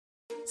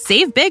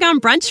Save big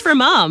on brunch for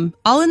mom,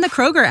 all in the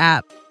Kroger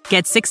app.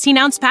 Get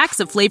 16-ounce packs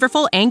of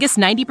flavorful Angus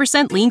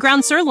 90% lean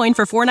ground sirloin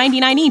for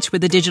 $4.99 each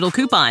with a digital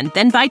coupon.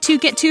 Then buy 2,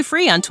 get 2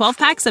 free on 12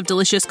 packs of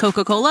delicious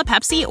Coca-Cola,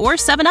 Pepsi, or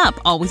 7-Up,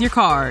 all with your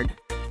card.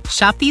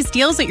 Shop these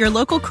deals at your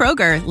local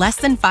Kroger, less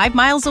than 5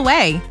 miles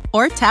away.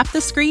 Or tap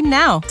the screen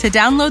now to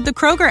download the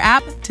Kroger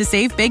app to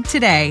save big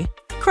today.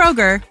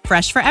 Kroger,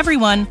 fresh for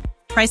everyone.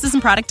 Prices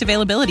and product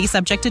availability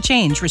subject to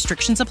change.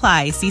 Restrictions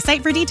apply. See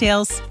site for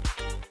details.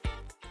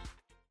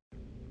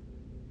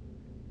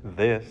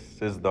 This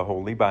is the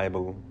Holy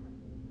Bible.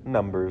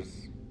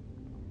 Numbers.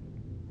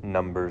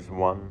 Numbers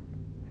 1.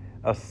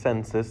 A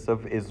census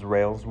of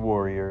Israel's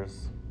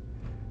warriors.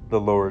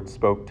 The Lord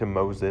spoke to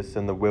Moses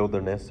in the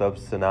wilderness of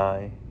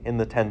Sinai, in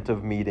the tent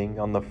of meeting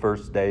on the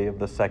first day of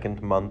the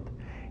 2nd month,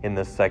 in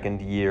the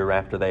 2nd year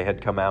after they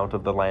had come out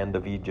of the land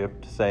of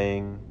Egypt,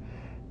 saying,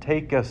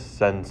 Take a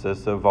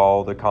census of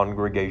all the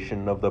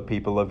congregation of the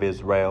people of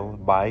Israel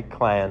by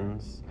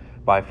clans,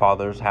 by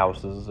fathers'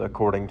 houses,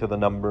 according to the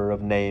number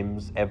of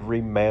names,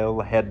 every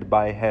male head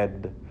by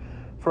head,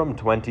 from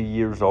 20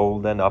 years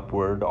old and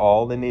upward,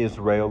 all in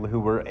Israel who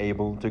were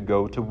able to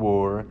go to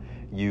war.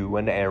 You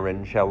and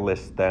Aaron shall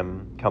list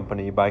them,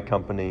 company by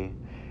company.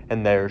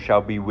 And there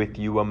shall be with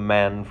you a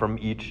man from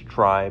each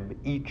tribe,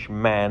 each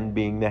man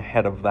being the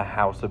head of the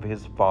house of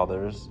his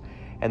fathers.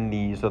 And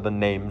these are the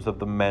names of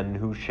the men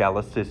who shall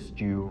assist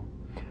you.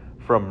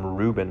 From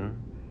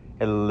Reuben,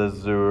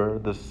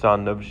 Elizur the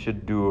son of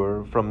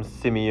Shadur. From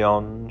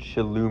Simeon,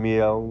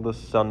 Shelumiel the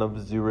son of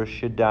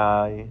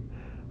Zurishaddai.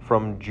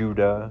 From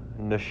Judah,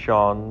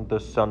 Nahshon the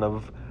son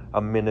of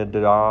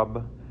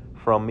Amminadab.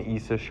 From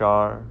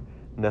Issachar,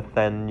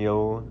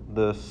 Nathaniel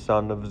the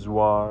son of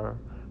Zuar.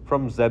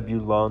 From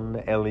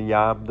Zebulun,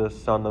 Eliab the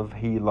son of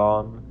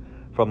Helon.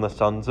 From the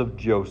sons of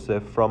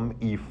Joseph, from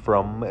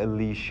Ephraim,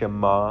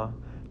 Elishama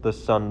the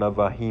son of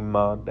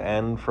Ahimad.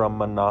 And from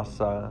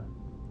Manasseh,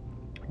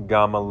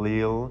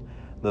 Gamaliel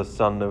the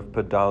son of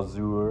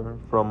Pedazur.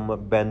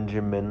 From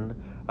Benjamin,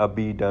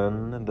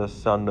 Abidan the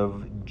son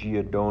of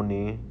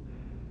Giadoni.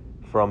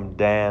 From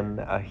Dan,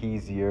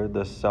 Ahiezer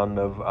the son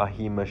of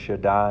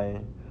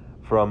Ahimashaddai.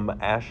 From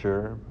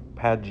Asher,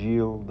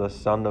 Pagiel the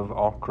son of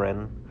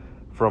Ochran.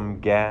 From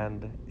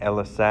Gad,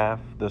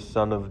 Elisaph the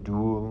son of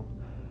Duel.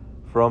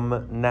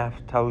 From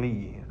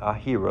Naphtali,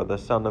 Ahira the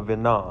son of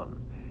Enan.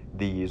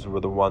 These were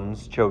the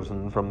ones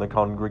chosen from the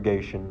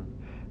congregation,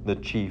 the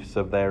chiefs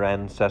of their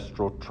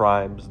ancestral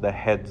tribes, the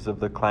heads of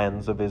the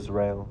clans of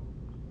Israel.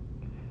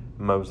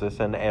 Moses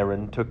and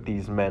Aaron took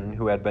these men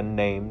who had been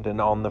named, and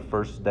on the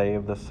first day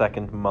of the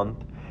 2nd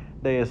month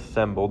they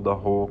assembled the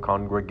whole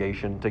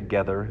congregation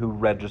together, who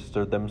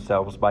registered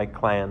themselves by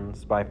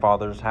clans, by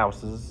fathers'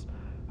 houses,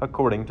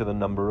 according to the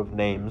number of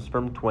names,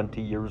 from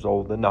 20 years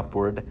old and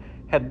upward,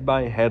 head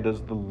by head,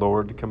 as the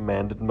Lord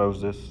commanded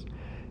Moses.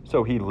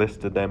 So he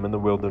listed them in the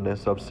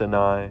wilderness of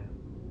Sinai.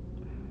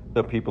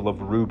 The people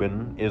of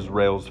Reuben,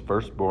 Israel's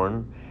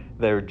firstborn,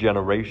 their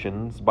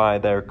generations, by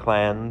their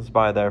clans,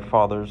 by their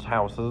fathers'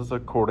 houses,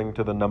 according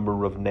to the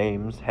number of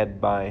names,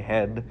 head by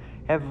head,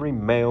 every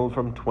male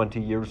from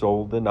 20 years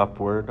old and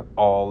upward,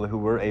 all who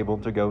were able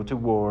to go to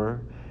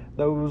war.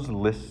 Those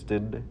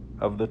listed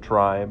of the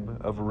tribe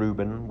of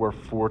Reuben were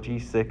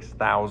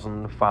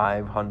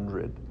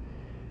 46,500.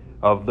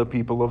 Of the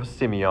people of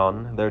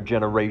Simeon, their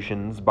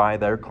generations, by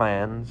their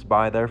clans,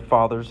 by their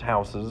fathers'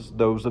 houses,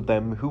 those of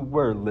them who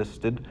were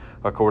listed,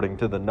 according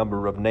to the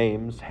number of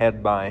names,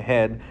 head by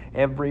head,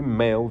 every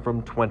male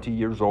from 20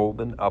 years old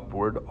and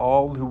upward,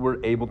 all who were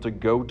able to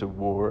go to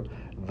war,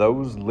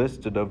 those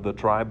listed of the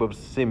tribe of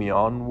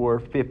Simeon were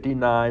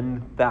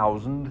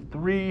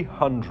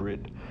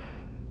 59,300.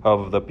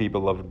 Of the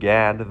people of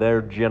Gad,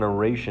 their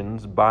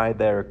generations, by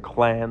their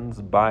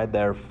clans, by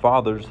their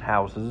fathers'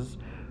 houses,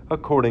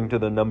 according to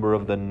the number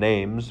of the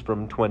names,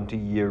 from 20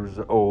 years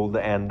old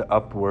and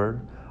upward,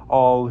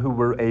 all who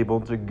were able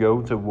to go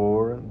to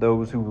war,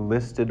 those who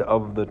listed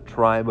of the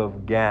tribe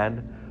of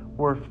Gad,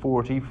 were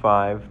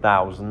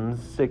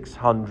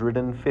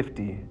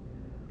 45,650.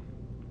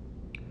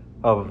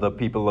 Of the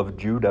people of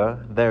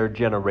Judah, their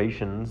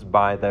generations,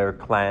 by their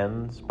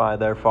clans, by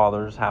their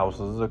fathers'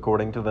 houses,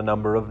 according to the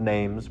number of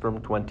names,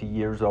 from 20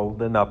 years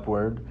old and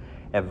upward,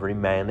 every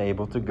man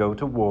able to go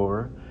to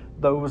war,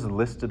 those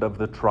listed of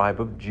the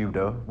tribe of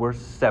Judah were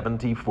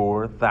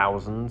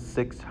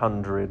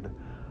 74,600.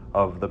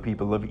 Of the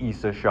people of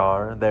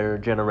Issachar, their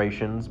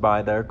generations,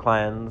 by their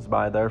clans,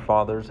 by their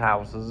fathers'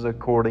 houses,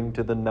 according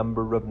to the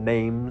number of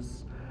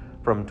names,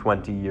 from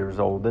 20 years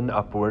old and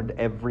upward,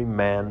 every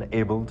man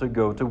able to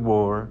go to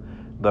war,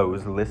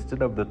 those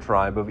listed of the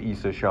tribe of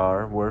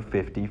Issachar were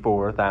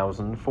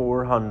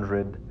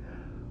 54,400.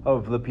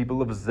 Of the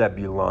people of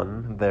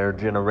Zebulun, their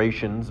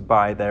generations,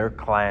 by their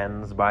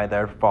clans, by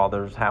their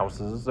fathers'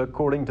 houses,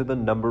 according to the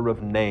number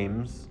of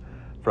names,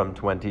 from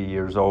 20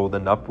 years old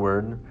and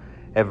upward,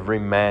 every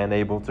man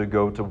able to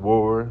go to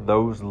war,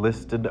 those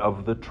listed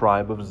of the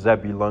tribe of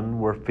Zebulun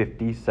were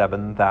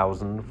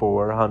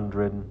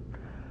 57,400.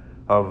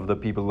 Of the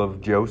people of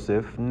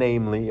Joseph,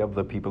 namely of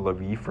the people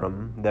of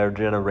Ephraim, their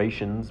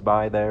generations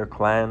by their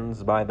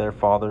clans, by their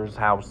fathers'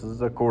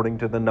 houses, according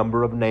to the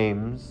number of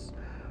names,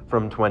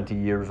 from 20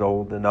 years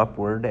old and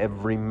upward,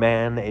 every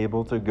man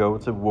able to go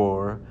to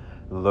war.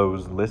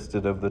 Those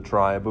listed of the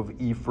tribe of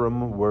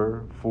Ephraim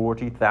were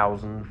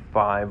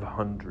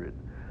 40,500.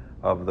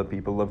 Of the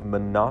people of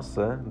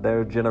Manasseh,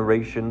 their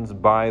generations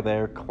by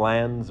their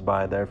clans,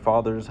 by their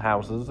fathers'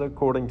 houses,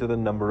 according to the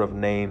number of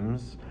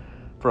names,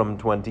 from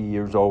 20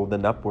 years old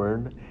and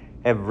upward,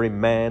 every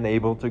man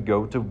able to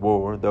go to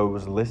war.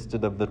 Those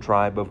listed of the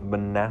tribe of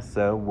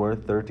Manasseh were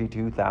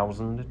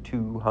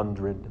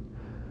 32,200.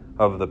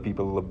 Of the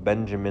people of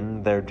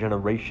Benjamin, their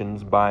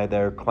generations by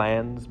their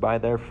clans, by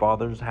their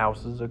fathers'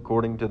 houses,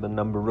 according to the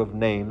number of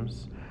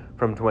names,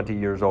 from 20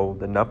 years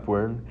old and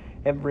upward,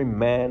 every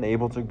man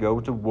able to go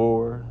to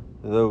war.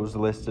 Those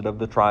listed of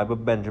the tribe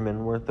of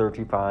Benjamin were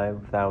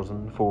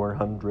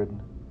 35,400.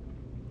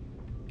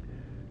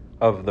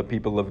 Of the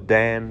people of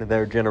Dan,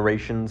 their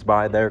generations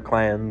by their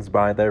clans,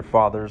 by their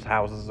fathers'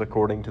 houses,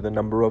 according to the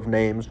number of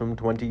names, from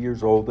 20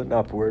 years old and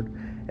upward,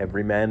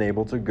 every man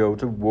able to go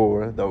to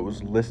war.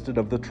 Those listed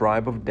of the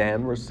tribe of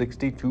Dan were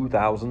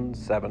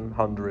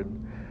 62,700.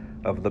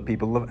 Of the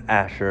people of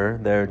Asher,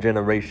 their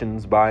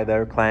generations by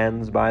their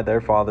clans, by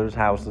their fathers'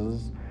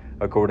 houses,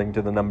 according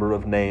to the number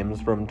of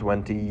names, from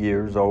 20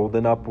 years old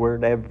and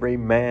upward, every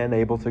man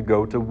able to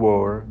go to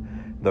war.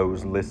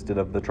 Those listed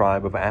of the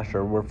tribe of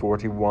Asher were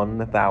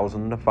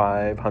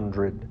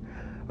 41,500.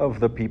 Of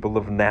the people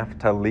of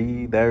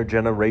Naphtali, their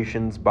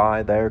generations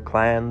by their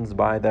clans,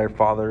 by their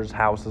fathers'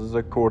 houses,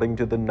 according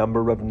to the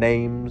number of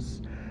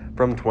names,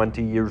 from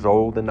 20 years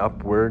old and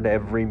upward,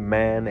 every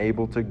man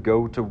able to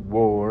go to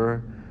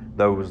war.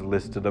 Those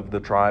listed of the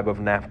tribe of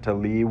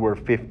Naphtali were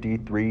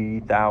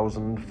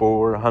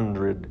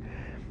 53,400.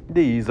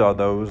 These are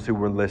those who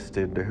were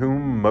listed,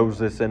 whom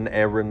Moses and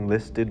Aaron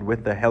listed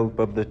with the help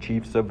of the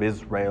chiefs of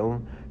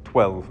Israel,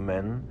 12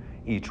 men,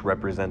 each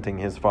representing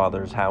his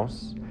father's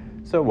house.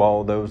 So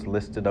all those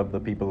listed of the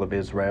people of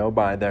Israel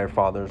by their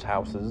fathers'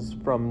 houses,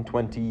 from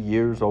 20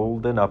 years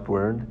old and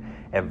upward,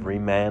 every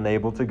man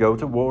able to go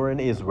to war in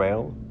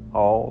Israel,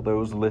 all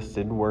those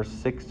listed were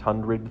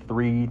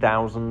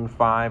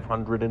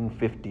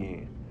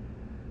 603,550.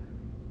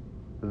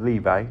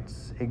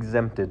 Levites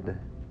exempted.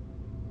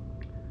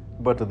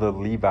 But the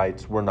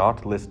Levites were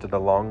not listed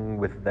along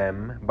with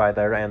them by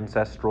their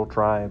ancestral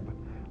tribe.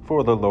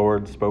 For the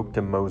Lord spoke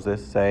to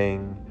Moses,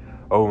 saying,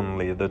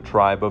 Only the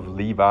tribe of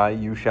Levi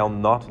you shall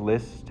not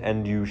list,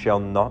 and you shall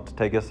not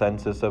take a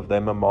census of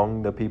them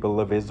among the people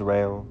of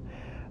Israel,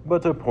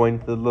 but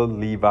appoint the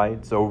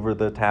Levites over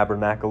the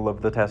tabernacle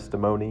of the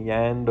testimony,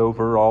 and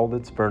over all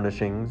its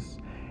furnishings,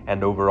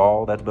 and over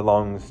all that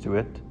belongs to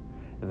it.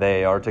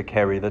 They are to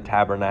carry the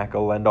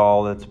tabernacle and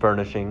all its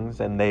furnishings,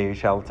 and they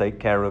shall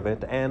take care of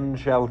it, and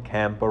shall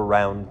camp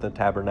around the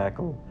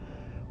tabernacle.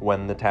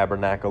 When the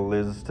tabernacle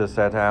is to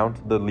set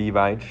out, the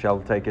Levites shall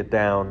take it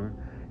down,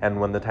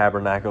 and when the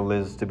tabernacle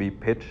is to be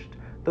pitched,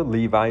 the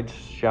Levites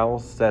shall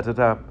set it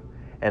up,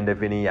 and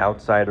if any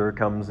outsider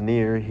comes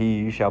near,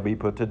 he shall be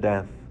put to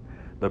death.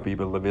 The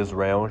people of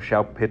Israel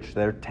shall pitch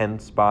their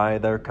tents by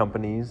their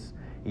companies,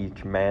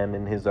 each man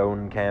in his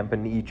own camp,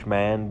 and each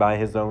man by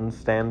his own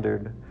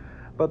standard.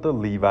 But the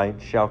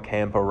Levites shall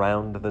camp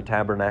around the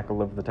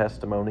tabernacle of the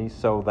testimony,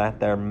 so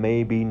that there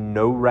may be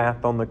no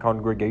wrath on the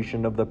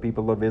congregation of the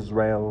people of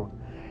Israel.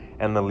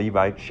 And the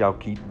Levites shall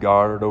keep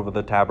guard over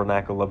the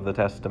tabernacle of the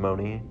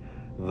testimony.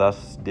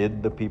 Thus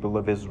did the people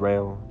of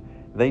Israel.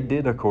 They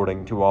did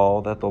according to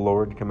all that the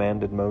Lord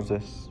commanded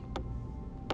Moses.